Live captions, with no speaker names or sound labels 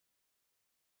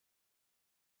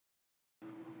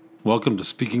Welcome to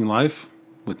Speaking Life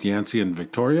with Yancy and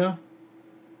Victoria.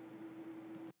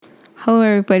 Hello,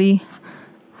 everybody.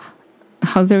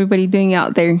 How's everybody doing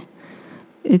out there?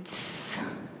 It's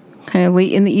kind of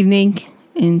late in the evening,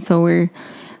 and so we're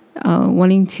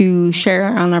wanting to share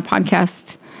on our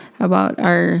podcast about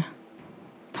our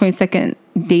 22nd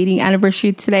dating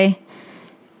anniversary today.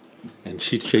 And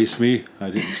she chased me.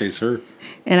 I didn't chase her.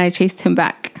 And I chased him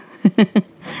back.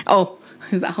 Oh,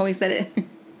 is that how we said it?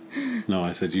 No,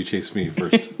 I said you chased me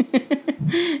first.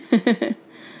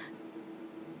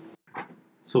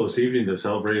 So this evening, to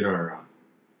celebrate our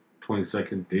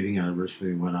 22nd dating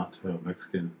anniversary, we went out to a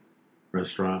Mexican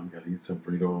restaurant and got to eat some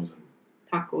burritos and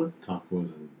Tacos.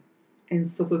 and And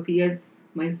sopapillas,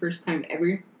 my first time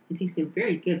ever. It tasted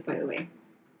very good, by the way.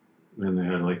 then they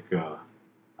had like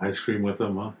ice cream with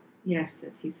them, huh? Yes,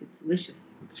 it tasted delicious.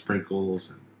 And sprinkles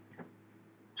and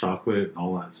chocolate and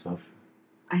all that stuff.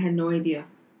 I had no idea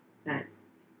that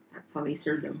that's how they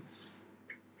served them.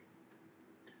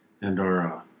 And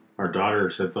our daughter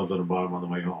said something about them on the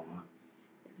way home, huh?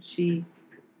 She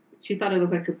thought it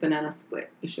looked like a banana split.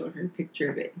 I showed her a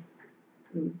picture of it.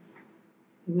 It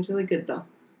was really good though.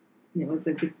 And it was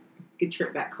a good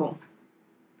trip back home.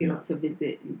 Be able to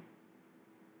visit and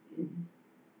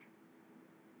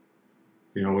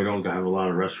You know, we don't have a lot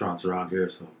of restaurants around here,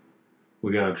 so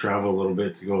we gotta travel a little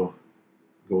bit to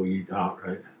go eat out,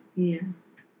 right? yeah.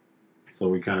 So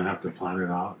we kind of have to plan it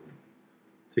out and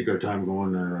take our time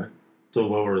going there, right? So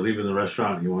while we're leaving the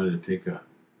restaurant, you wanted to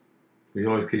we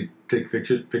always take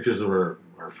pictures of our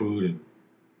food and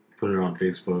put it on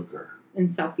Facebook or, And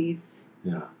selfies.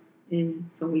 yeah. And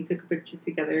so we took a picture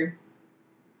together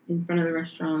in front of the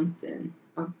restaurant and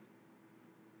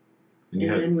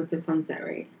then with the sunset,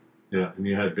 right? Yeah, and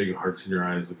you had big hearts in your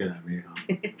eyes looking at me,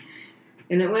 huh?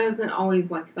 And it wasn't always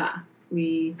like that.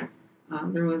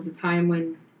 There was a time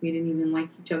when we didn't even like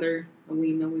each other, and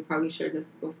we know we probably shared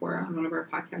this before on one of our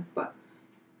podcasts, but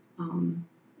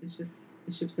it's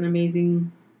just an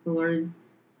amazing. The Lord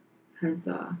has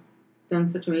done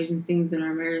such amazing things in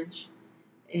our marriage,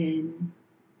 and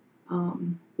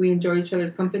we enjoy each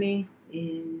other's company,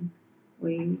 and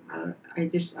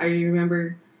I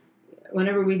remember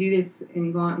whenever we do this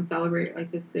and go out and celebrate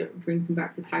like this, it brings me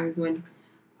back to times when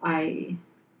I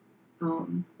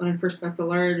first met the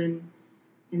Lord, and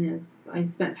as I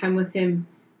spent time with Him,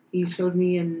 He showed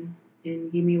me and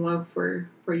gave me love for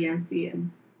Yancy,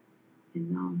 and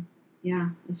yeah,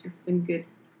 it's just been good.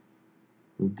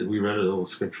 We read a little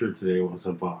scripture today. It was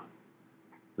about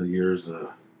the years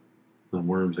the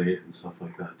worms ate and stuff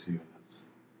like that too. It's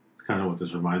kind of what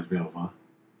this reminds me of, huh?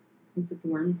 Is it the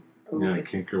worms? Or Yeah,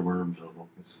 locusts? canker worms or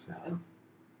locusts. Yeah. Oh.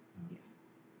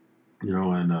 You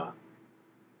know, and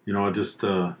just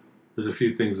there's a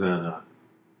few things that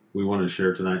we want to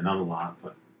share tonight. Not a lot,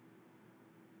 but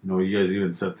you know, you guys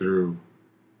even sat through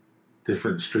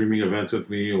different streaming events with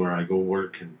me where I go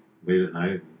work and late at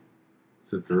night and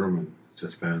sit through them, and it's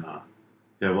just been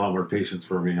you have a lot more patience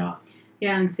for me, huh?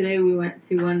 Yeah, and today we went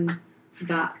to one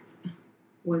that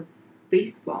was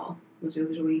baseball, which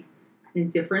was really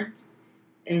different.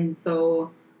 And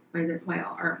so my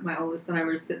oldest and I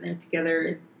were sitting there together,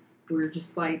 and we were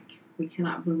just like, we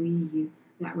cannot believe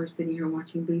that we're sitting here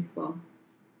watching baseball.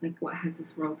 Like, what has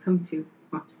this world come to?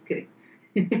 Oh, I'm just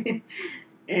kidding.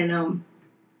 And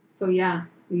so yeah,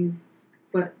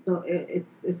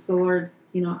 it's the Lord,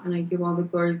 you know, and I give all the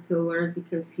glory to the Lord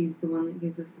because He's the one that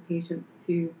gives us the patience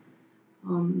to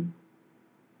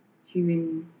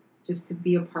just to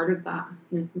be a part of that,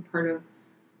 you know, to be part of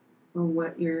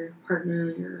what your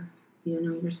partner,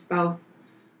 your spouse,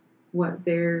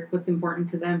 what's important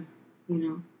to them, you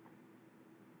know.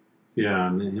 Yeah,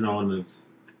 and you know, and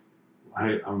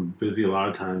I'm busy a lot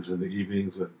of times in the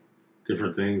evenings with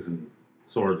different things, and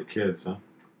so are the kids, huh?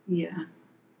 Yeah,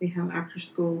 they have after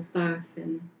school stuff,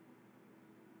 and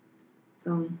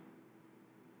so.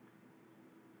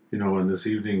 You know, and this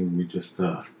evening we just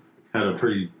had a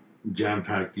pretty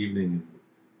jam-packed evening, and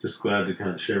just glad to kind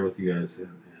of share with you guys. And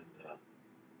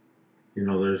you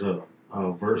know, there's a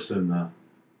verse in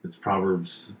it's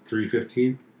Proverbs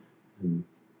 3:15, and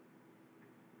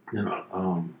you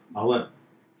know,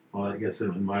 I guess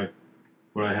in my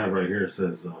what I have right here, it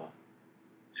says,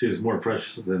 "She is more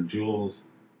precious than jewels,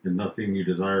 and nothing you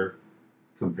desire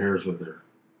compares with her."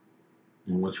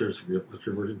 And what's your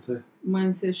version say?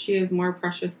 Mine says, "She is more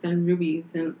precious than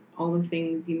rubies, and all the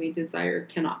things you may desire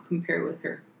cannot compare with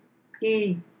her."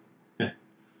 Yay!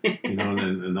 You know,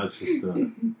 and that's just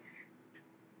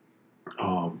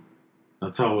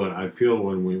that's how I feel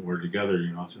when we're together.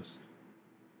 You know, it's just,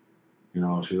 you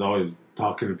know, she's always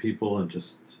talking to people and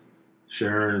just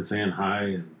sharing and saying hi,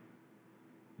 and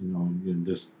you know, and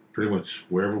just pretty much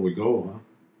wherever we go, huh?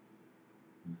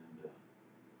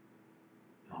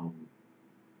 And,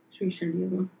 should we share the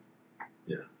other one?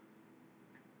 Yeah.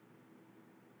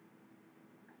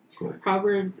 Go ahead.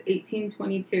 Proverbs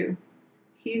 18:22.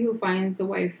 He who finds a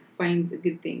wife finds a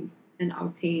good thing and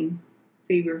obtain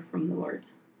favor from the Lord.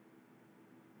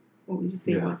 What would you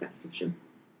say about that scripture?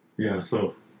 Yeah,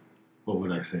 so what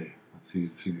would I say?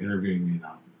 She's interviewing me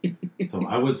now. So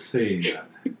I would say that.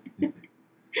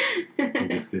 I'm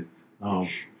just kidding.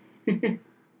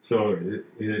 So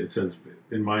it says,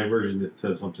 in my version, it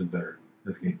says something better.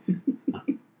 Just kidding.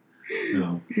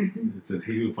 It says,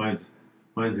 he who finds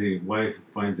a wife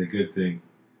finds a good thing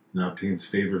and obtains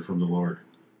favor from the Lord.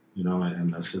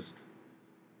 And that's just,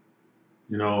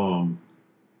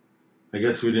 I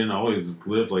guess we didn't always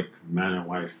live like man and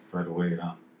wife right away,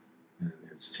 huh? And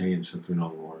it's changed since we know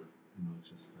the Lord. It's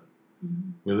just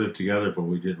we lived together, but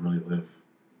we didn't really live.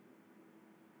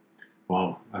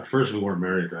 Well, at first we weren't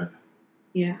married, right?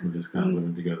 Yeah. We were just kind of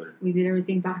living together. We did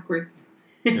everything backwards.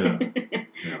 Yeah.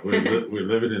 We're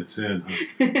living in sin, huh?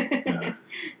 Yeah.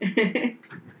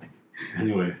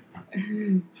 Anyway,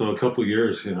 so a couple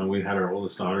years, we had our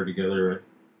oldest daughter together, right?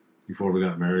 Before we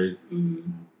got married.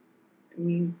 Mm-hmm.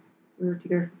 We were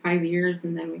together for 5 years,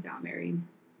 and then we got married.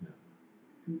 Yeah.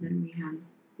 And then we had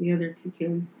the other 2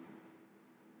 kids.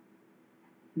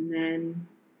 And then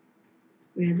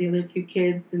we had the other 2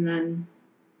 kids, and then,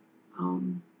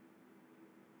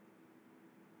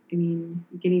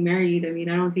 getting married,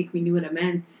 I don't think we knew what it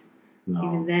meant. No.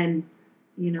 Even then,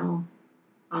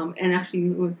 and actually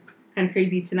it was kind of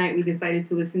crazy. Tonight we decided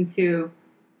to listen to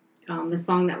the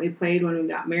song that we played when we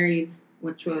got married,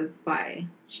 which was by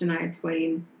Shania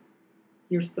Twain,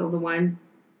 You're Still the One.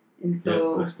 And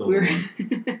so we're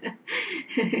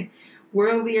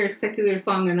worldly or secular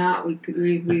song or not,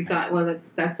 we thought, well,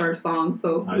 that's our song,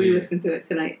 so we listened to it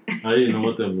tonight. I didn't know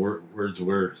what the words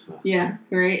were. So. Yeah,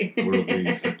 right. Worldly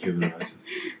and secular.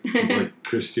 It's like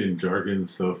Christian jargon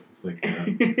stuff. It's like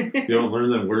you don't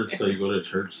learn them words till you go to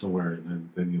church somewhere, and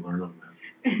then you learn them.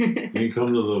 Man. You come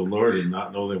to the Lord and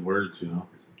not know the words.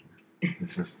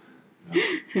 It's just.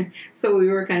 So we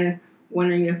were kind of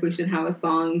wondering if we should have a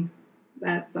song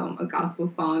that's a gospel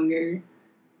song or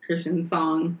Christian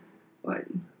song, but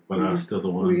I was still the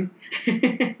one.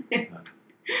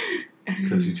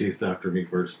 Because you chased after me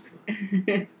first.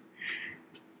 So.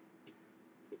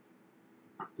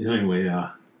 Anyway,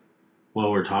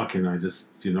 while we're talking, I just,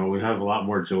 we have a lot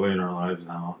more joy in our lives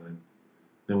now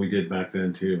than we did back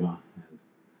then too. And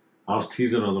I was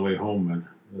teasing on the way home, and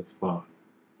that's about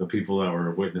the people that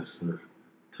were a witness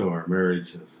to our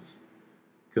marriage. It's just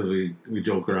because we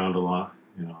joke around a lot,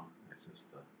 It's just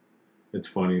it's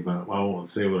funny, but I won't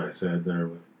say what I said there.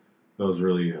 But that was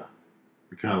really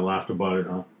we kind of laughed about it,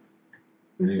 huh?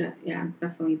 Yeah, it's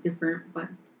definitely different, but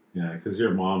yeah, because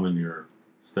your mom and your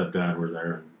stepdad were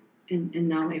there, and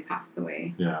now they passed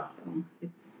away. Yeah, so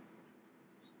it's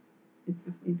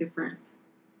definitely different.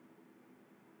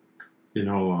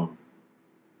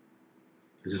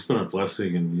 It's just been a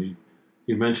blessing, and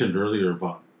you mentioned earlier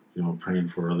about praying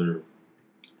for other.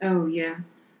 Oh yeah,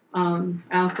 I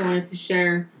also wanted to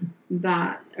share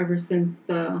that ever since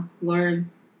the Lord,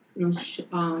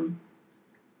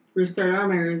 restarted our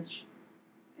marriage,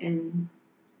 and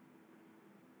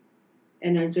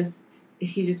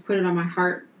He just put it on my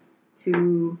heart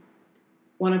to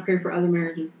want to pray for other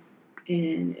marriages,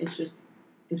 and it's just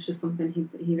something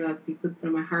He does. He puts it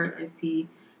on my heart. I see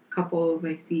couples,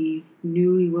 I see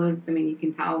newlyweds. You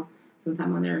can tell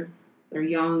sometimes when they're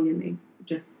young and they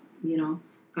just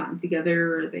gotten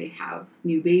together, or they have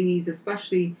new babies,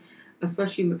 especially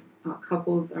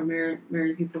couples or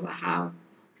married people that have,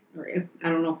 or if I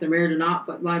don't know if they're married or not,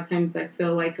 but a lot of times I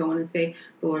feel like I want to say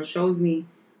the Lord shows me,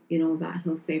 that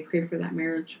He'll say pray for that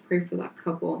marriage, pray for that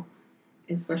couple,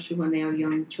 especially when they have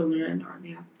young children or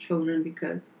they have children,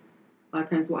 because a lot of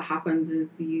times what happens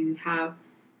is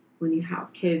when you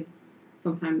have kids,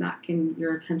 sometimes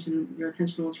your attention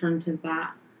will turn to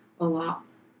that a lot.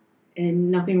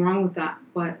 And nothing wrong with that,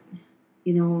 but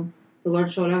the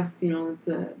Lord showed us,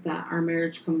 that our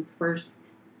marriage comes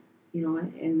first,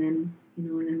 and then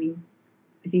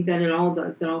I think that it all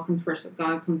does. It all comes first, but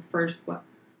God comes first. But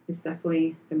it's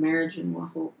definitely the marriage, and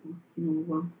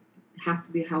it has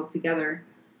to be held together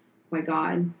by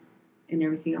God, and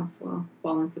everything else will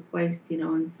fall into place,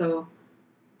 And so,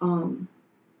 so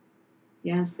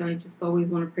I just always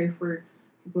want to pray for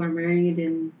people who are married,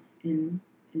 and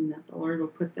that the Lord will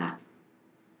put that,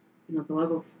 the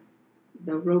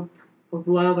rope of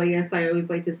love, I guess I always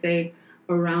like to say,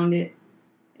 around it.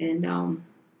 And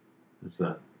there's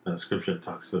that scripture that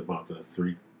talks about the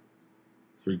three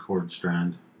cord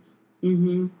strand.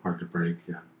 Mm-hmm. hard to break.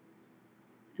 Yeah.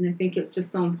 And I think it's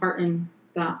just so important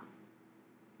that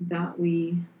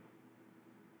we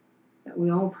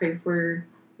all pray for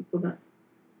people that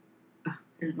I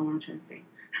don't know what I'm trying to say.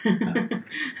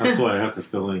 That's why I have to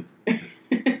fill in.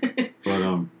 But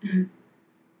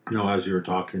as you were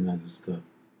talking, I just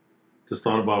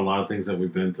thought about a lot of things that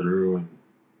we've been through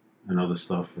and other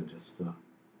stuff, and just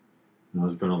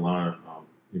there's been a lot of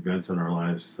events in our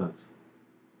lives since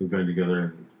we've been together,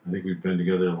 and I think we've been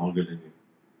together longer than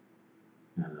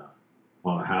you, and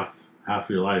half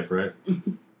your life, right?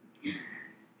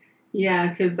 Yeah,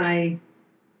 because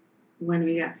when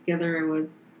we got together, we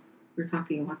were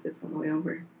talking about this on the way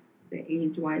over, the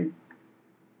age-wise,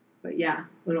 but yeah,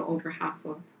 a little over half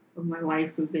of my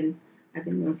life I've been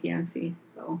with Yancy,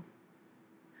 so.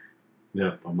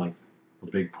 Yep, I'm like a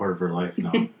big part of her life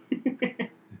now.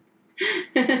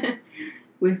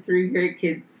 With 3 great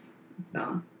kids,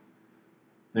 so.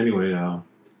 Anyway,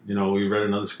 we read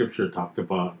another scripture that talked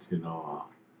about,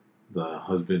 the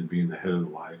husband being the head of the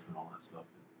wife and all that stuff.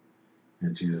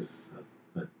 And Jesus said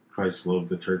that Christ loved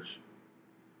the church,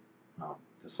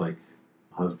 just like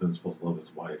a husband's supposed to love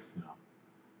his wife,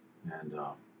 And,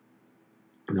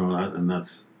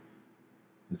 that's,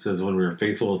 it says when we're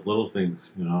faithful with little things,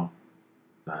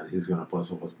 that he's going to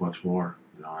bless us with much more.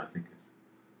 I think it's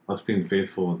us being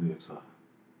faithful in these,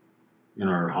 in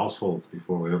our households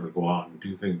before we ever go out and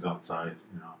do things outside,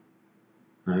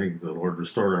 And I think the Lord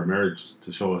restored our marriage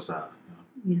to show us that.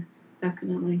 Yes,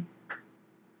 definitely.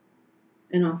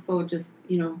 And also just,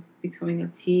 becoming a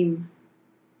team,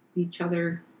 each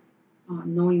other,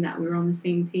 knowing that we were on the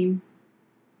same team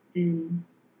and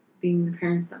being the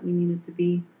parents that we needed to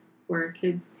be for our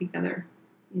kids together,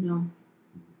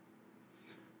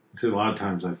 See, a lot of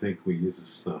times I think we use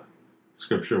this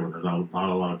scripture when there's not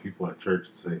a lot of people at church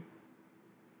to say,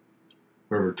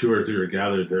 wherever 2 or 3 are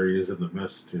gathered, there he is in the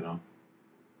midst,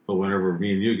 But whenever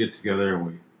me and you get together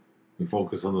and we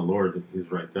focus on the Lord,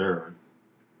 he's right there, right?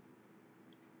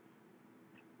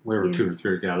 Wherever Yes. 2 or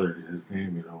 3 are gathered in his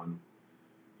name,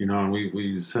 and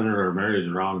we centered our marriage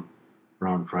around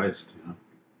Christ,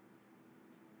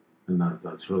 And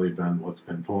that's really been what's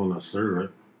been pulling us through,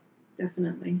 right?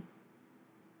 Definitely.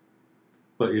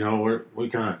 But we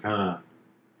kind of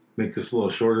make this a little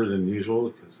shorter than usual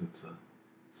because it's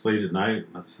late at night.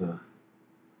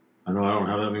 I know I don't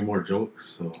have that many more jokes,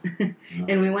 so.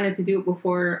 And we wanted to do it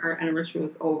before our anniversary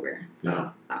was over, so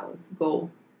Yeah. That was the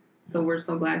goal. So we're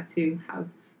so glad to have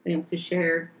been able to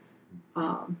share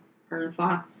our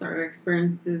thoughts, our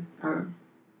experiences, our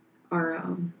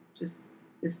just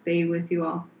to stay with you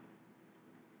all.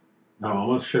 Now I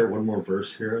want to share one more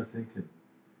verse here, I think, and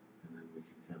then we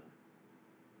can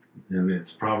and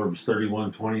it's Proverbs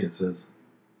 31:20. It says,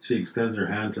 "She extends her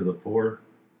hand to the poor,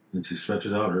 and she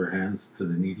stretches out her hands to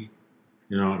the needy."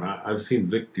 And I've seen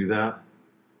Vic do that.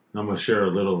 And I'm gonna share a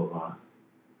little.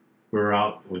 We were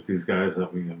out with these guys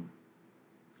that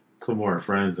some of our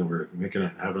friends, and we're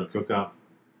having a cookout.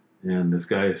 And this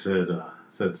guy said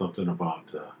something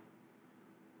about,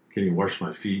 "Can you wash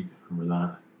my feet?" Remember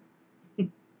that?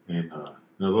 And a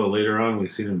little later on, we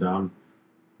seen him down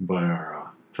by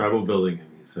our tribal building, and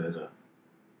he said,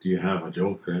 "Do you have a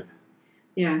joke, right?"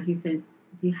 Yeah, he said,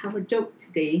 "Do you have a joke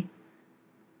today?"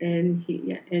 And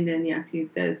then Yancy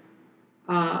says,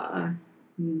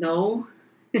 "No."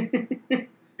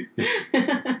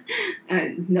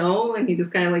 No, and he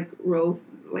just kind of rolls,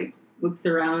 looks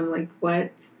around,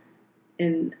 what,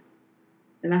 and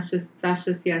that's just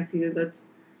Yancy.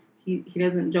 He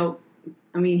doesn't joke.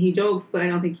 I mean, he jokes, but I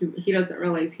don't think he doesn't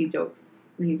realize he jokes.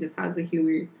 He just has a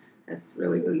humor that's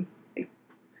really, really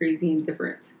crazy and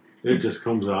different. It just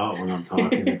comes out when I'm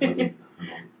talking. It doesn't.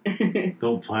 I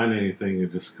don't plan anything.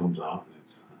 It just comes out.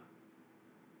 It's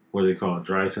what do they call it?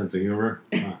 Dry sense of humor.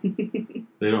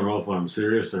 They don't know if I'm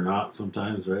serious or not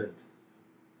sometimes, right?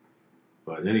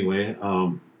 But anyway,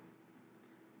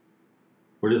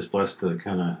 we're just blessed to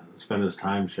kind of spend this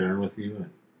time sharing with you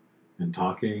and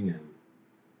talking and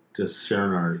just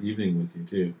sharing our evening with you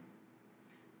too.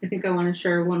 I think I want to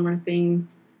share one more thing.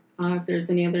 If there's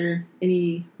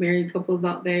any married couples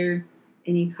out there,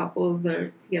 any couples that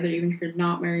are together, even if you're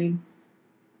not married,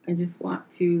 I just want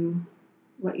to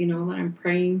let you know that I'm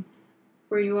praying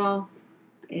for you all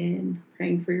and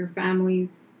praying for your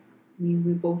families. I mean,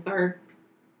 we both are,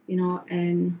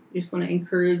 and just want to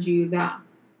encourage you that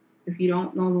if you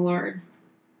don't know the Lord,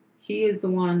 He is the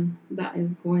one that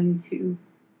is going to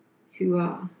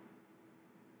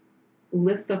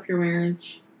lift up your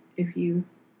marriage if you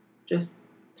just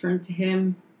turn to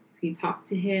Him, if you talk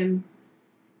to Him.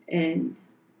 And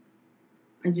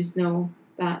I just know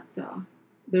that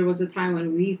there was a time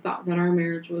when we thought that our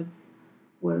marriage was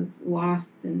was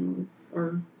lost and was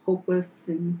or hopeless,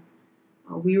 and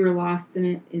we were lost in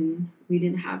it, and we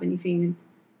didn't have anything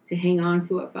to hang on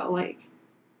to. It felt like,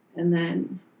 and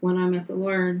then when I met the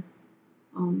Lord,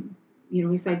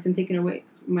 besides him taking away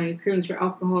my cravings for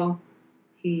alcohol,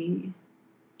 he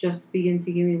just began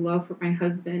to give me love for my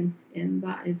husband, and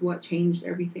that is what changed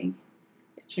everything.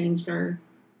 It changed our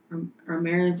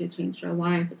marriage. It changed our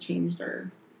life. It changed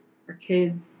our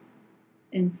kids.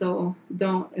 And so,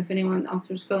 if anyone else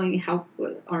is feeling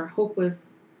helpless or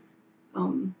hopeless,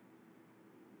 don't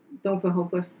feel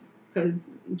hopeless, because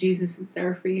Jesus is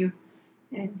there for you,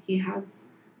 and He has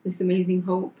this amazing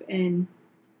hope. And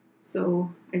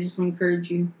so, I just want to encourage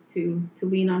you to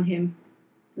lean on Him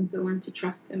and to learn to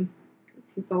trust Him,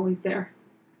 because He's always there.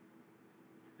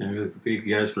 And thank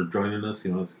you guys for joining us.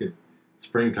 It's good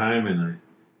springtime, and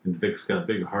Vic's got a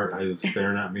big heart eyes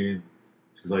staring at me. And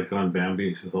she's like on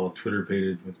Bambi. She's all Twitter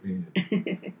pated with me.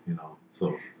 And,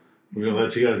 so we're gonna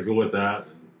let you guys go with that.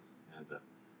 And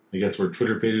I guess we're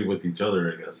Twitter pated with each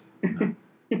other. I guess.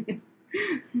 You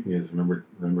guys remember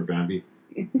Bambi?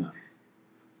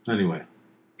 Anyway,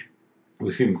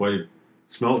 we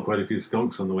smelled quite a few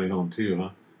skunks on the way home too, huh?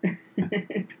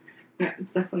 Yeah,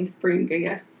 it's definitely spring, I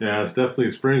guess. Yeah, it's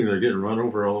definitely spring. They're getting run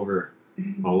over all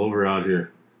over out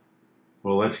here.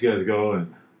 We'll let you guys go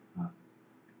and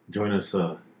join us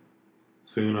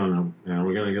soon on and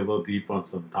we're gonna get a little deep on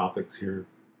some topics here,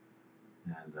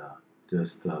 and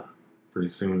just pretty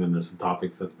soon. And there's some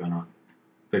topics that's been on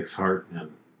Vic's heart, and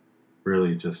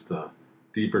really just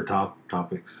deeper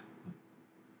topics.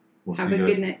 We'll Have a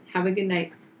good night. Have a good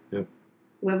night. Yep.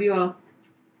 Love you all.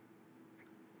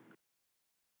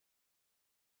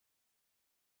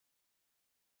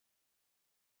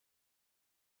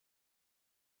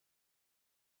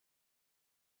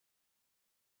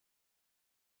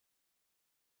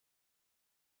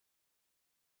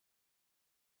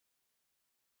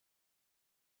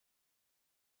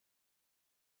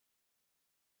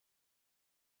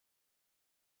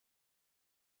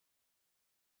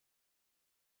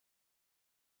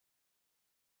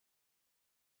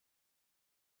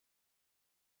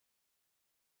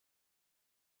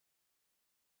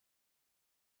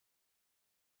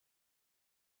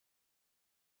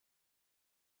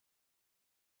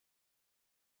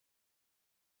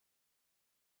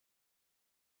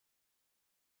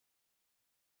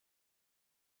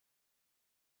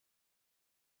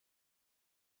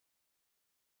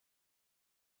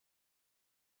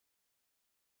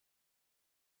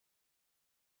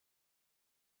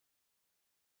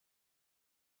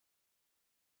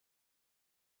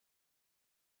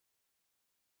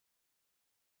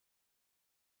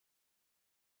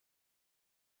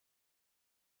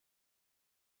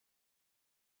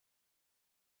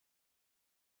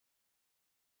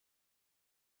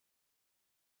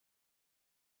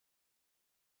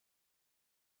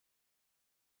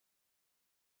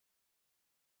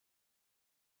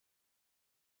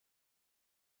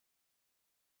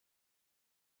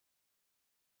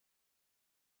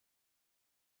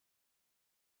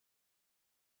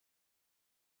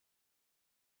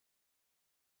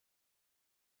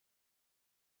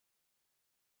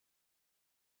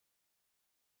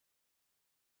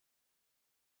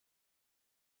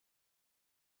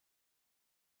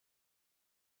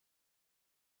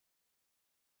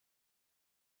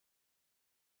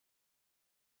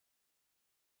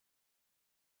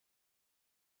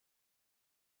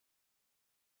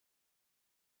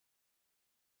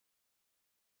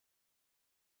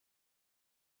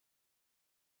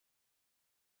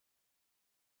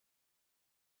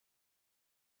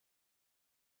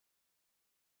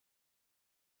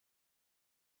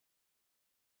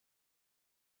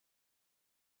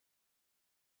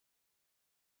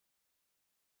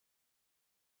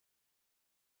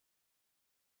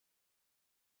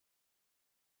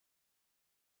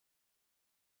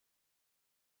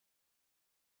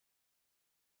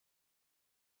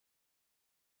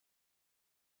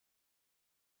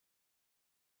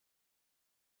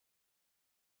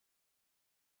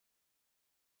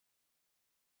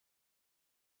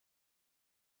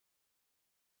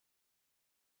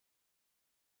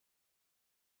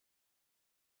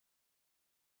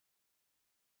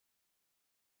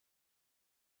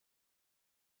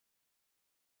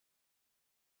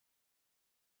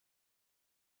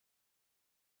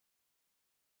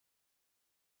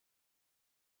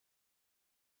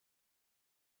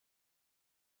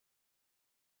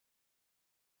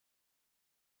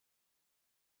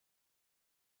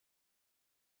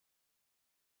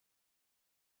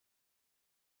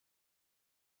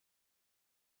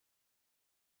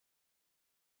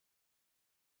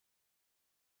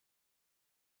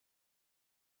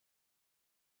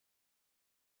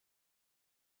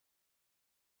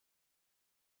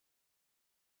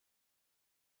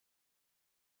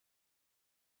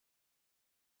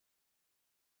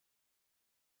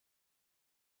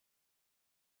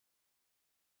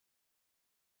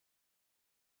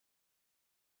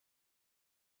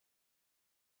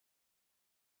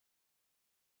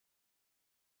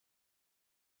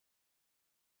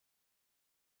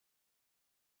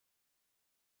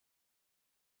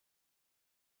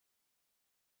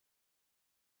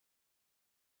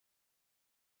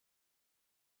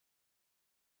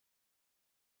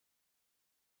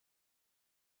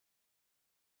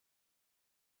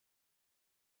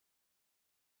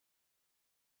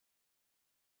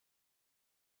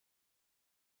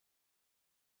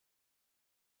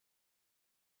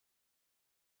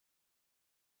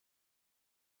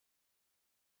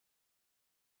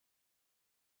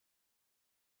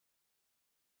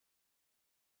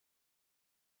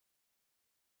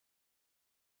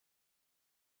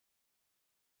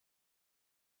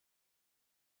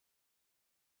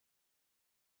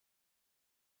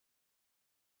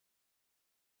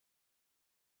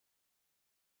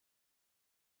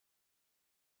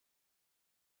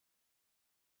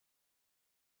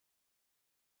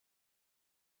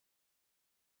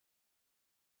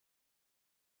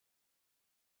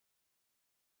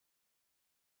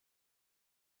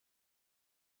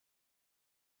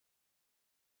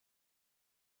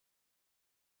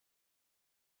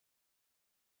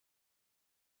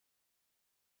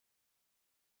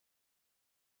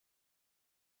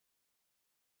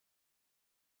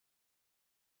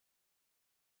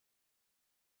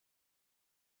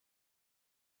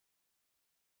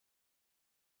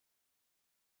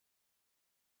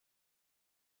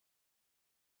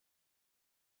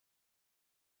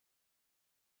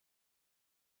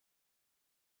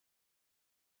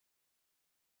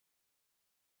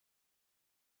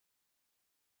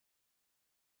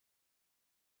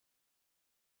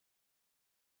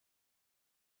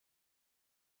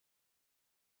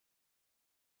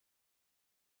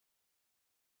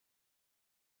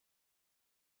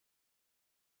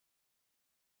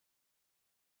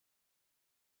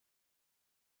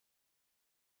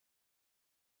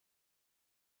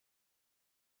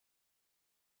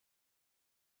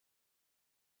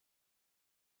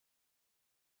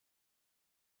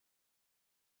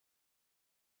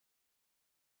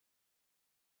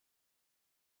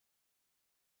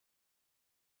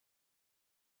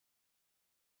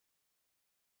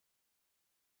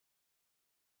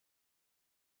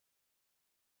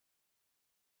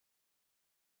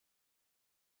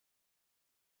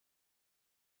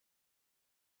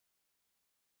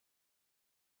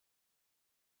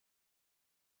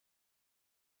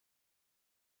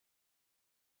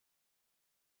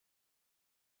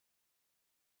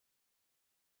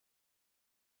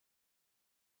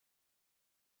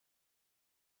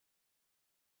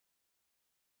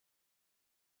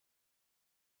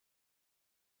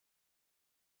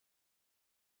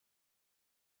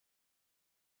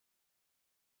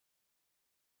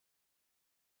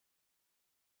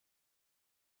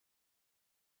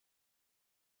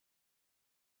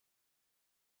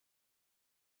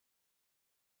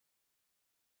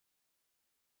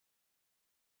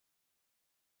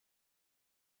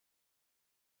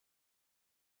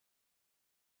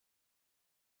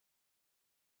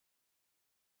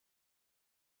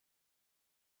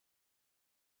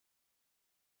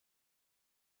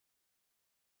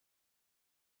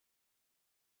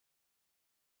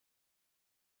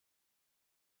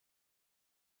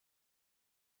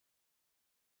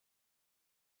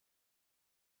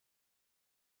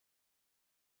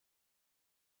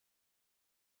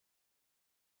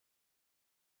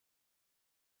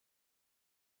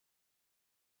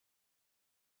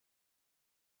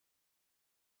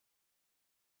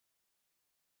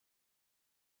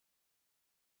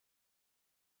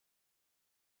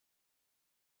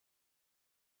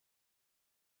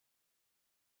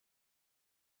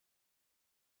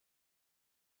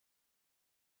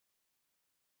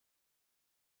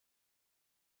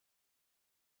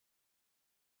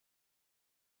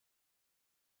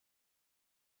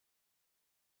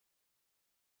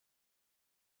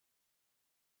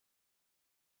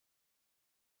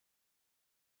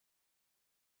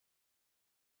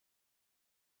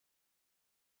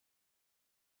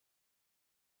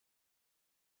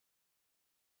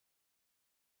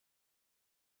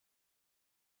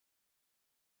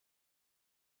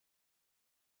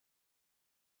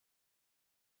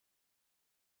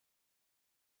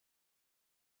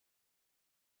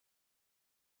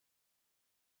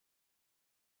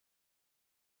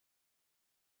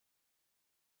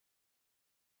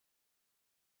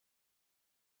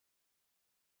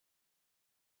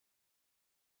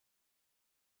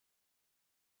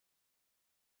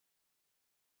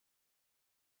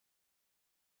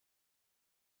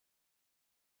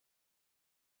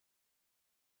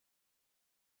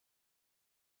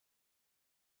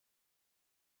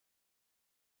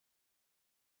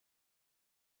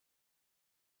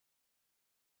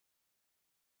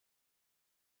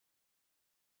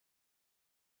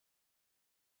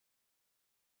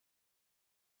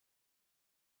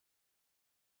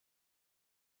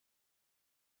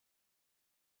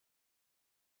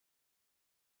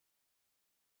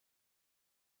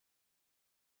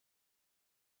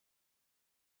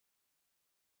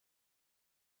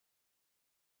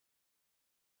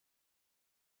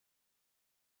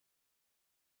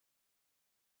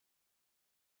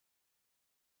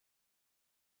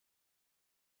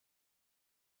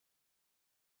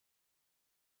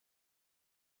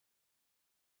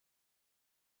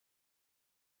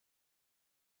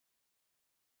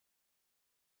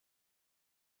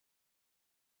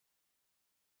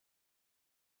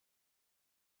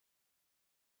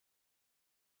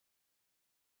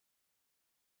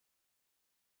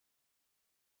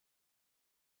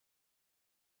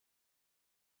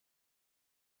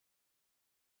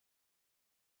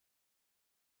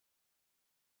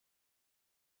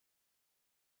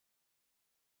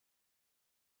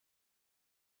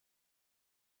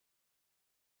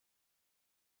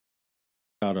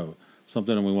 out of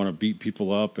something and we want to beat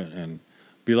people up and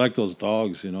be like those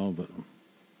dogs, you know. But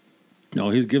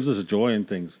he gives us joy in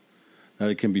things that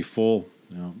it can be full,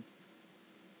 you know.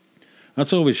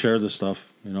 That's why we share this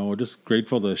stuff, you know. We're just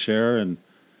grateful to share and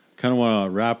kind of want to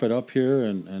wrap it up here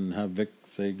and have Vic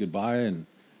say goodbye and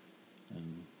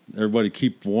everybody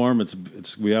keep warm.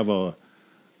 It's we have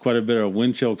quite a bit of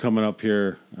wind chill coming up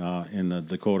here in the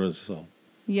Dakotas. So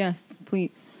yes, please.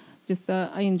 Just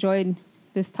I enjoyed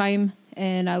this time,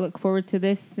 and I look forward to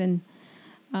this, and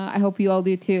I hope you all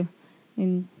do too.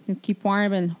 And keep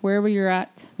warm, and wherever you're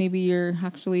at, maybe you're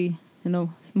actually in a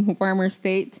warmer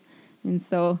state, and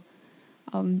so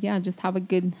just have a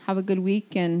good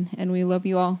week, and we love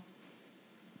you all.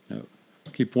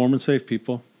 keep warm and safe,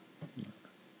 people.